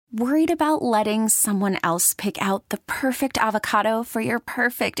Worried about letting someone else pick out the perfect avocado for your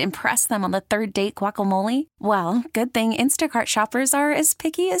perfect impress them on the third date guacamole? Well, good thing Instacart shoppers are as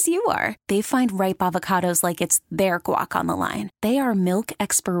picky as you are. They find ripe avocados like it's their guac on the line. They are milk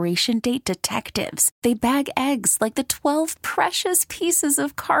expiration date detectives. They bag eggs like the 12 precious pieces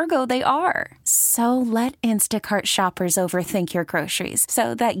of cargo they are. So let Instacart shoppers overthink your groceries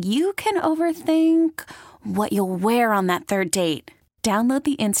so that you can overthink what you'll wear on that third date. Download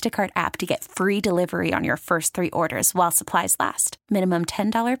the Instacart app to get free delivery on your first 3 orders while supplies last. Minimum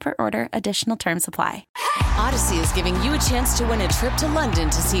 $10 per order. Additional terms apply. Odyssey is giving you a chance to win a trip to London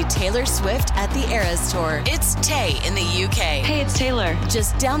to see Taylor Swift at the Eras Tour. It's Tay in the UK. Hey, it's Taylor.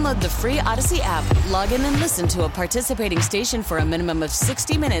 Just download the free Odyssey app, log in and listen to a participating station for a minimum of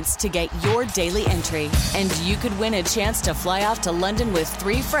 60 minutes to get your daily entry. And you could win a chance to fly off to London with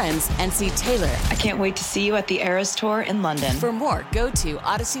 3 friends and see Taylor. I can't wait to see you at the Eras Tour in London. For more, go to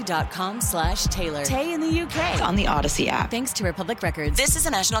odyssey.com/Taylor. Tay in the UK. It's on the Odyssey app. Thanks to Republic Records. This is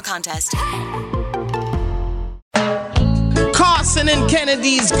a national contest. Carson and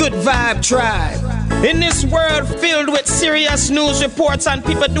Kennedy's Good Vibe Tribe. In this world filled with serious news reports and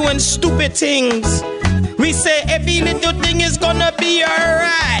people doing stupid things, we say every little thing is gonna be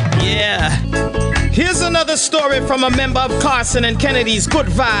alright. Yeah. Here's another story from a member of Carson and Kennedy's Good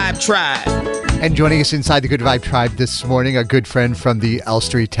Vibe Tribe. And joining us inside the Good Vibe Tribe this morning, a good friend from the L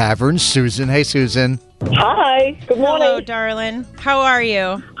Street Tavern, Susan. Hey, Susan. Hi. Good morning. Hello, darling. How are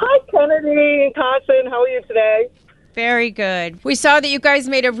you? Hi, Kennedy and Carson. How are you today? Very good. We saw that you guys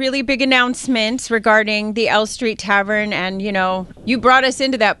made a really big announcement regarding the L Street Tavern, and you brought us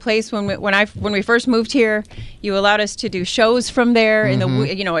into that place when we first moved here. You allowed us to do shows from there in the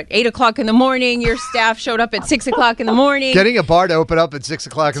at 8:00 in the morning. Your staff showed up at 6:00 in the morning. Getting a bar to open up at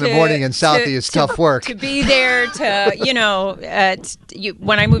 6:00 in the morning in Southie is tough work. To be there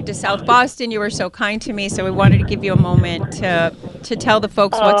when I moved to South Boston, you were so kind to me, so we wanted to give you a moment to tell the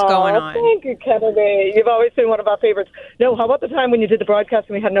folks what's going on. Thank you, Kennedy. You've always been one of our favorites. No, how about the time when you did the broadcast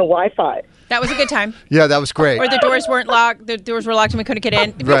and we had no Wi-Fi? That was a good time. Yeah, that was great. Or the doors weren't locked. The doors were locked and we couldn't get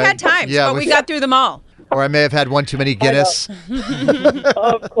in. We had times, but we got through them all. Or I may have had one too many Guinness.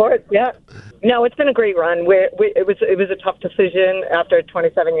 Of course, yeah. No, it's been a great run. It was a tough decision after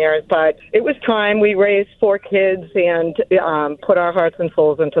 27 years, but it was time. We raised 4 kids and put our hearts and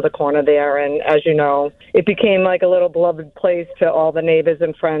souls into the corner there. And as you know, it became like a little beloved place to all the neighbors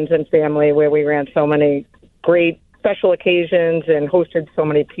and friends and family where we ran so many great special occasions and hosted so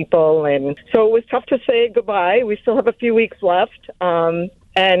many people. And so it was tough to say goodbye. We still have a few weeks left.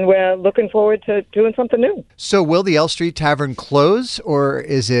 And we're looking forward to doing something new. So will the L Street Tavern close, or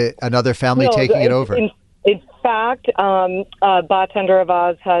is it another family taking it over? In fact, a bartender of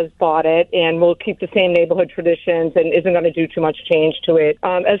ours has bought it, and we'll keep the same neighborhood traditions and isn't going to do too much change to it.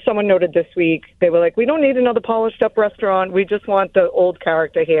 As someone noted this week, they were like, we don't need another polished-up restaurant. We just want the old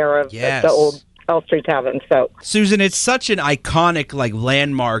character here of the old L Street Tavern. So, Susan, it's such an iconic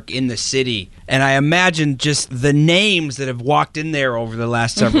landmark in the city, and I imagine just the names that have walked in there over the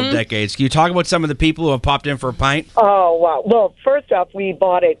last several decades. Can you talk about some of the people who have popped in for a pint? Oh, wow. Well, first off, we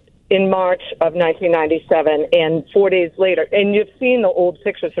bought it in March of 1997, and 4 days later, and you've seen the old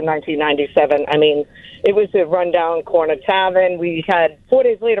pictures from 1997. I mean, it was a rundown corner tavern. We had 4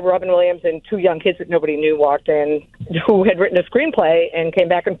 days later, Robin Williams and 2 young kids that nobody knew walked in, who had written a screenplay and came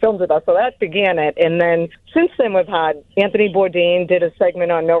back and filmed with us. So that began it. And then since then, we've had Anthony Bourdain did a segment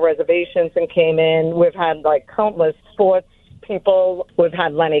on No Reservations and came in. We've had countless sports people. We've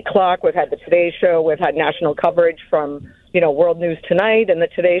had Lenny Clark. We've had the Today Show. We've had national coverage from World News Tonight and the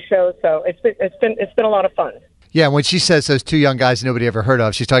Today Show. So it's been a lot of fun. Yeah, when she says those 2 young guys nobody ever heard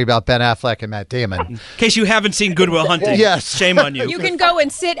of, she's talking about Ben Affleck and Matt Damon. In case you haven't seen Good Will Hunting, yes. Shame on you. You can go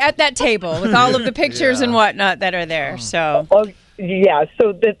and sit at that table with all of the pictures and whatnot that are there. So. Yeah,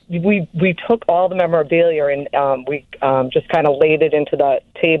 so we took all the memorabilia and we just kind of laid it into the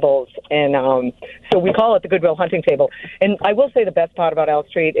tables, and so we call it the Good Will Hunting table. And I will say the best part about L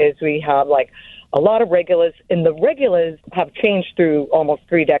Street is we have a lot of regulars, and the regulars have changed through almost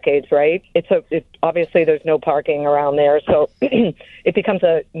 3 decades, right? Obviously there's no parking around there, so it becomes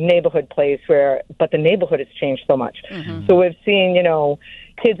a neighborhood place but the neighborhood has changed so much. So we've seen,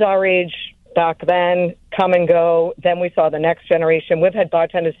 kids our age back then come and go. Then we saw the next generation. We've had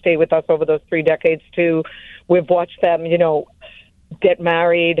bartenders stay with us over those 3 decades too. We've watched them, get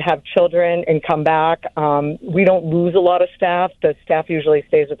married, have children, and come back. We don't lose a lot of staff. The staff usually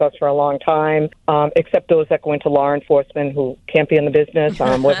stays with us for a long time, except those that go into law enforcement who can't be in the business.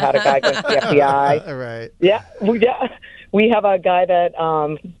 We've had a guy go to the FBI. All right. Yeah. We have a guy that,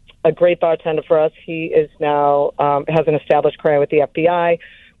 a great bartender for us. He is now, has an established career with the FBI.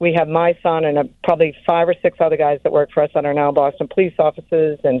 We have my son and probably 5 or 6 other guys that work for us that are now Boston police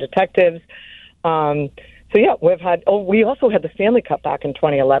officers and detectives. So, yeah, we've had... Oh, we also had the Stanley Cup back in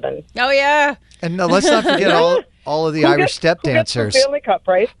 2011. Oh, yeah. And let's not forget all of the Irish step dancers. The Stanley Cup,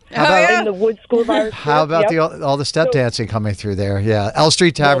 right? In the Wood School of Irish. How about all the step dancing coming through there? Yeah, L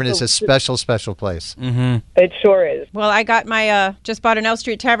Street Tavern is a special place. Mm-hmm. It sure is. Well, I got my just bought an L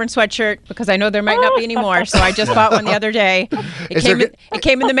Street Tavern sweatshirt because I know there might not be any more. So I just bought one the other day. It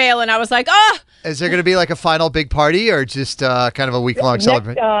came in the mail, and I was like, Is there going to be like a final big party or just kind of a week-long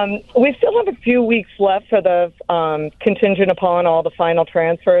celebration? We still have a few weeks left for the contingent upon all the final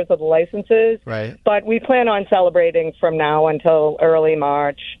transfers of the licenses. Right. But we plan on celebrating from now until early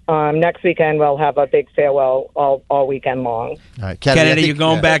March. Next weekend, we'll have a big farewell all weekend long. All right, Kennedy, you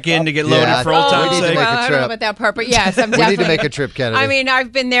going back in to get loaded for old time's sake? I don't know about that part, but yes, I'm We definitely... need to make a trip, Kennedy. I mean,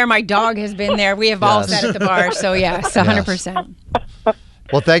 I've been there. My dog has been there. We have all sat at the bar. So, yes, 100%.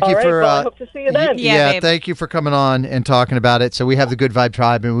 Well, thank you for... I hope to see you then. Yeah, thank you for coming on and talking about it. So we have the Good Vibe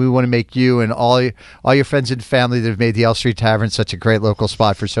Tribe, and we want to make you and all your friends and family that have made the L Street Tavern such a great local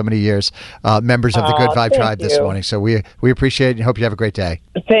spot for so many years, members of the Good Vibe Tribe this morning. So we appreciate it and hope you have a great day.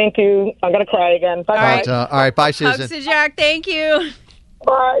 Thank you. I'm going to cry again. Bye-bye. All right, bye, Susan. Hugs to Jack. Thank you.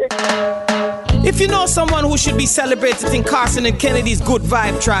 Bye. If you know someone who should be celebrated in Carson and Kennedy's Good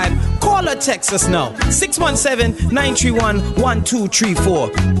Vibe Tribe, call or text us now.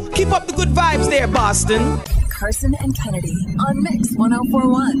 617-931-1234. Keep up the good vibes there, Boston. Carson and Kennedy on Mix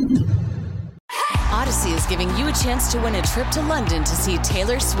 1041. Odyssey is giving you a chance to win a trip to London to see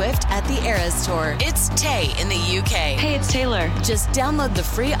Taylor Swift at the Eras Tour. It's Tay in the UK. Hey, it's Taylor. Just download the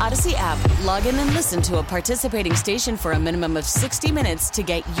free Odyssey app, log in and listen to a participating station for a minimum of 60 minutes to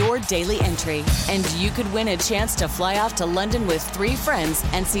get your daily entry. And you could win a chance to fly off to London with 3 friends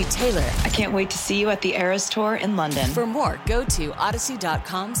and see Taylor. I can't wait to see you at the Eras Tour in London. For more, go to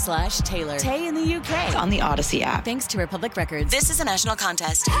odyssey.com/Taylor. Tay in the UK. It's on the Odyssey app. Thanks to Republic Records. This is a national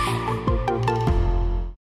contest.